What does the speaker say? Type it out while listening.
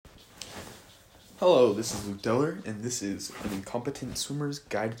Hello, this is Luke Deller, and this is An Incompetent Swimmer's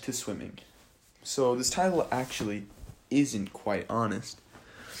Guide to Swimming. So this title actually isn't quite honest,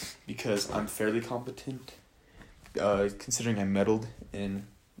 because I'm fairly competent, considering I medaled in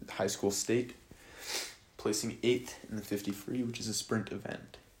high school state, placing 8th in the 50 free, which is a sprint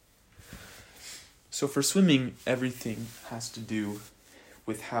event. So for swimming, everything has to do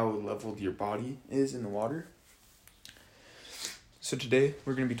with how leveled your body is in the water. So today,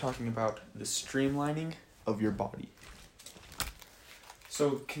 we're going to be talking about the streamlining of your body.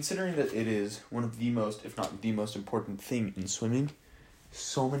 So considering that it is one of the most, if not the most important thing in swimming,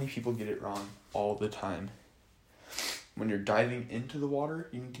 so many people get it wrong all the time. When you're diving into the water,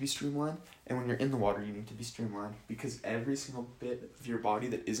 you need to be streamlined, and when you're in the water, you need to be streamlined, because every single bit of your body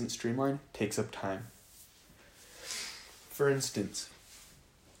that isn't streamlined takes up time. For instance,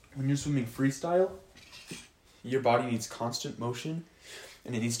 when you're swimming freestyle, your body needs constant motion,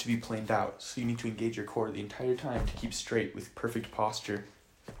 and it needs to be planed out, so you need to engage your core the entire time to keep straight with perfect posture.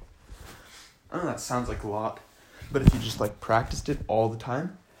 I know that sounds like a lot, but if you just practiced it all the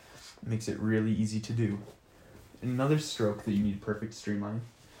time, it makes it really easy to do. Another stroke that you need perfect streamline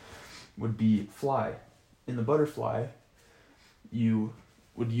would be fly. In the butterfly, you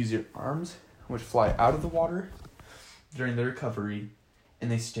would use your arms, which fly out of the water during the recovery, and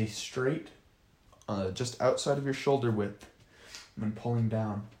they stay straight just outside of your shoulder width when pulling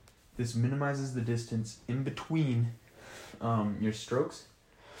down. This minimizes the distance in between your strokes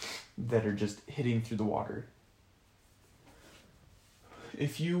that are just hitting through the water.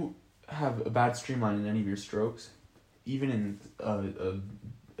 If you have a bad streamline in any of your strokes, even in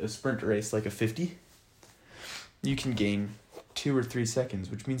a sprint race like a 50, you can gain 2 or 3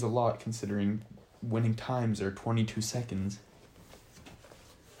 seconds, which means a lot considering winning times are 22 seconds.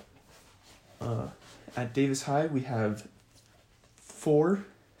 At Davis High, we have 4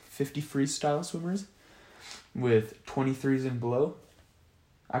 50 freestyle swimmers with 23s and below.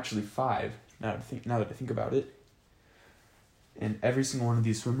 Actually 5, now that I think about it. And every single one of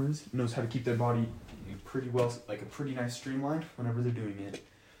these swimmers knows how to keep their body pretty well, a pretty nice streamline whenever they're doing it.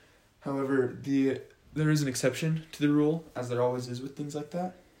 However, there is an exception to the rule, as there always is with things like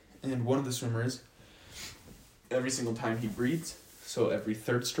that. And one of the swimmers, every single time he breathes, so every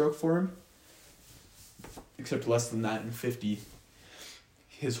third stroke for him, except less than that in 50,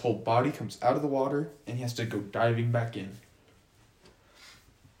 his whole body comes out of the water and he has to go diving back in.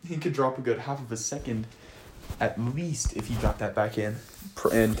 He could drop a good half of a second at least if he dropped that back in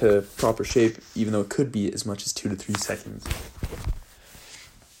into proper shape, even though it could be as much as 2 to 3 seconds.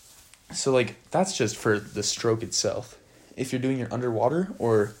 So that's just for the stroke itself. If you're doing your underwater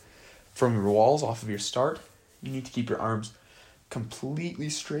or from your walls off of your start, you need to keep your arms completely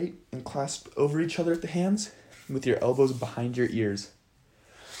straight and clasped over each other at the hands with your elbows behind your ears.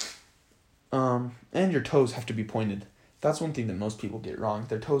 And your toes have to be pointed. That's one thing that most people get wrong.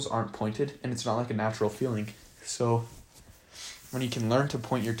 Their toes aren't pointed, and it's not like a natural feeling. So when you can learn to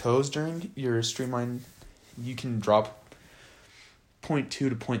point your toes during your streamline, you can drop 0.2 to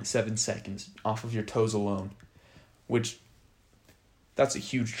 0.7 seconds off of your toes alone, which that's a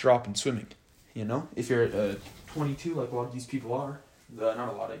huge drop in swimming. If you're at 22, like a lot of these people are, not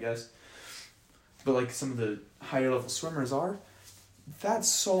a lot, I guess, but some of the higher level swimmers are, that's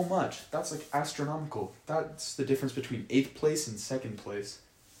so much. That's astronomical. That's the difference between 8th place and 2nd place.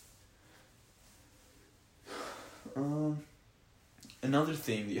 Another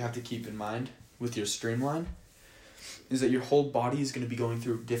thing that you have to keep in mind with your streamline is that your whole body is going to be going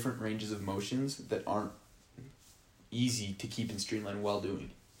through different ranges of motions that aren't easy to keep in streamline while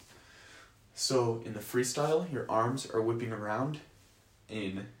doing. So in the freestyle, your arms are whipping around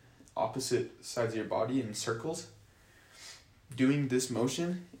in opposite sides of your body in circles. Doing this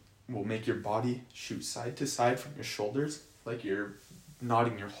motion will make your body shoot side to side from your shoulders, like you're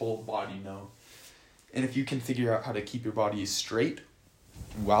nodding your whole body no. And if you can figure out how to keep your body straight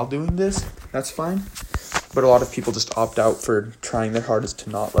while doing this, that's fine. But a lot of people just opt out for trying their hardest to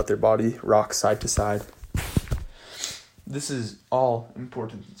not let their body rock side to side. This is all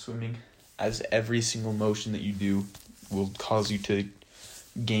important in swimming, as every single motion that you do will cause you to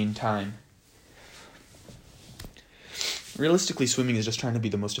gain time. Realistically, swimming is just trying to be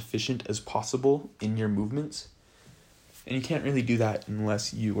the most efficient as possible in your movements, and you can't really do that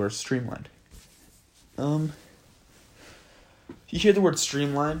unless you are streamlined. You hear the word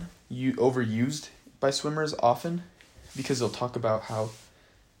streamline overused by swimmers often, because they'll talk about how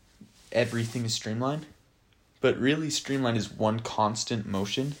everything is streamlined, but really streamline is one constant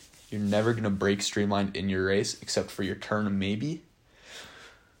motion. You're never going to break streamlined in your race, except for your turn maybe.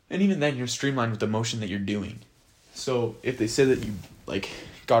 And even then, you're streamlined with the motion that you're doing. So if they say that you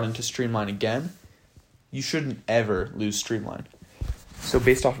got into streamline again, you shouldn't ever lose streamline. So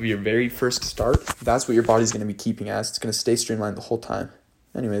based off of your very first start, that's what your body's going to be keeping as. It's going to stay streamlined the whole time.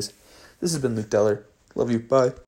 Anyways, this has been Luke Deller. Love you. Bye.